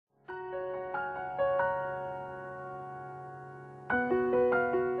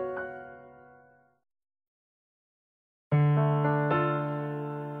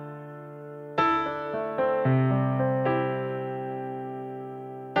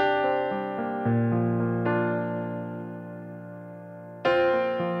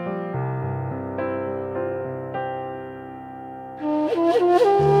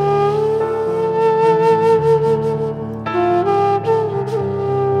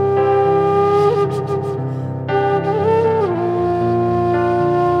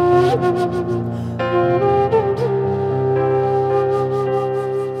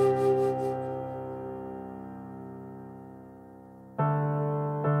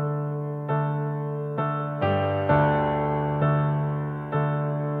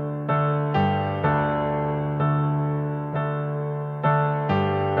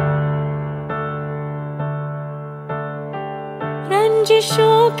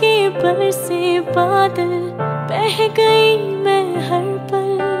ख्वाहिशों के बरसे बादल, बह गई मैं हर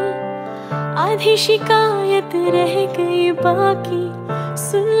पल, आधी शिकायत रह गई बाकी,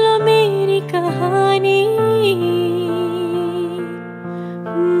 सुन लो मेरी कहानी।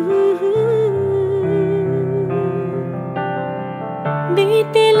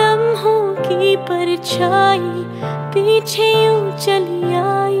 बीते लम्हों की परछाई पीछे यूं चली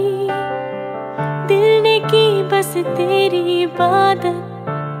आई, दिल ने की बस तेरी इबादत,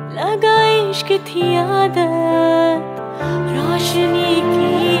 लगा इश्क थी आदत। रोशनी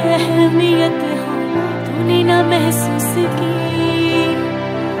की अहमियत हो तूने ना महसूस की,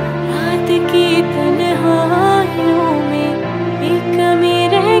 रात की तन्हाइयों में एक कमी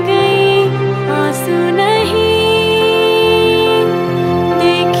रह गई, आंसू नहीं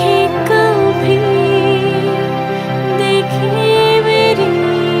देखे कभी, देखी मेरी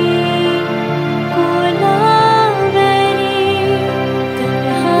कोलावेरी,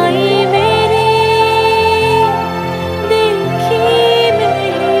 तन्हाई मेरी देखी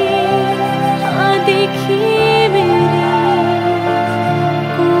मेरी, हाँ देखी मेरी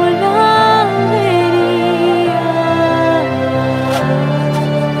कोलावेरी।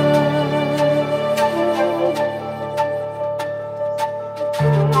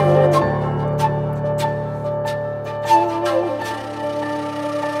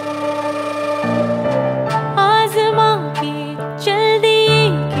 आज़मा के चल दिए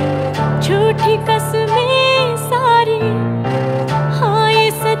क्यों झूठी कसमें सारी, हाँ ये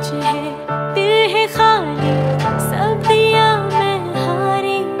सच है दिल है खाली, सब दिया मैं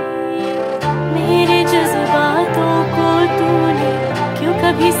हारी। मेरे जज्बातों को तूने क्यों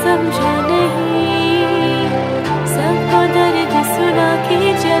कभी समझा नहीं, सबको दर्द सुना के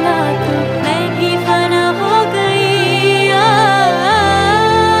चला तो मैं ही फना हो गई।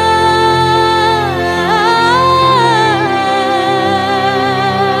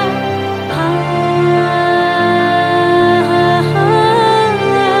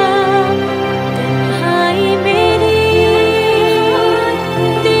 तन्हाई मेरी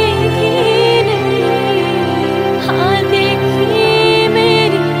देखी नहीं, हाँ देखी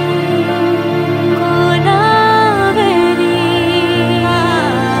मेरी कोलावेरी।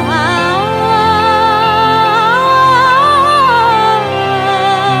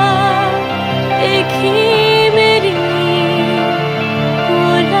 देखी मेरी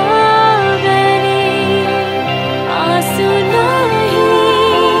कोलावेरी, आंसू नहीं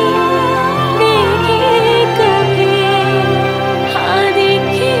देखे कभी, हाँ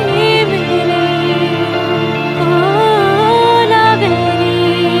देखी मेरी Kolaveri.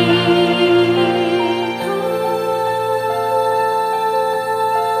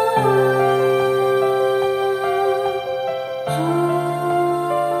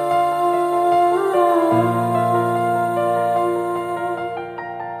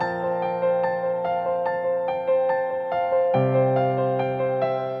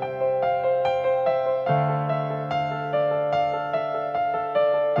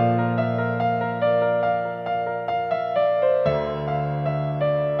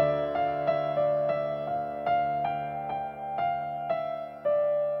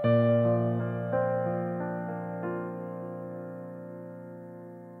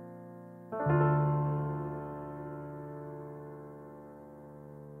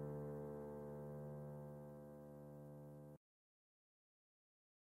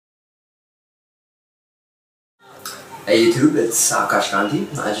 Hey YouTube, it's Aakash Gandhi.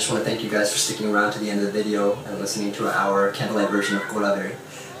 I just want to thank you guys for sticking around to the end of the video and listening to our Candlelight version of Kolaveri.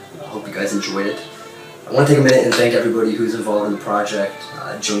 I hope you guys enjoyed it. I want to take a minute and thank everybody who's involved in the project.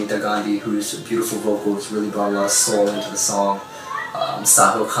 Jonita Gandhi, whose beautiful vocals really brought a lot of soul into the song.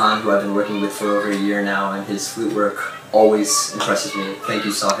 Sahil, who I've been working with for over a year now, and his flute work always impresses me. Thank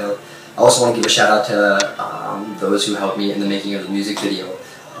you, Sahil. I also want to give a shout out to those who helped me in the making of the music video.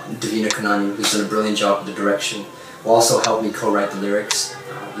 Devina Kanani, who's done a brilliant job with the direction, who also helped me co-write the lyrics.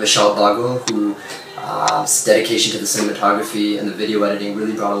 Vishal Bagwell, whose dedication to the cinematography and the video editing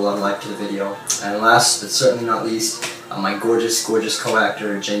really brought a lot of life to the video. And last but certainly not least, my gorgeous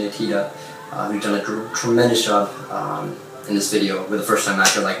co-actor, Jonita, who's done a tremendous job in this video with a first-time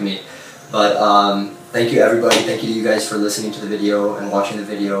actor like me. But thank you everybody, thank you to you guys for listening to the video and watching the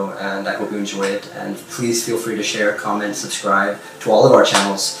video, and I hope you enjoy it. And please feel free to share, comment, subscribe to all of our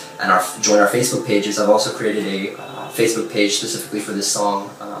channels, and join our Facebook pages. I've also created a Facebook page specifically for this song,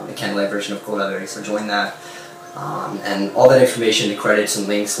 the Candlelight version of Kolaveri, so join that. And all that information, the credits and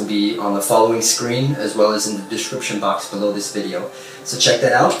links will be on the following screen as well as in the description box below this video. So check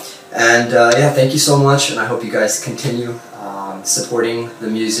that out. And yeah, thank you so much, and I hope you guys continue supporting the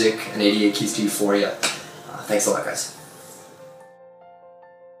music and 88 Keys to Euphoria. Thanks a lot, guys.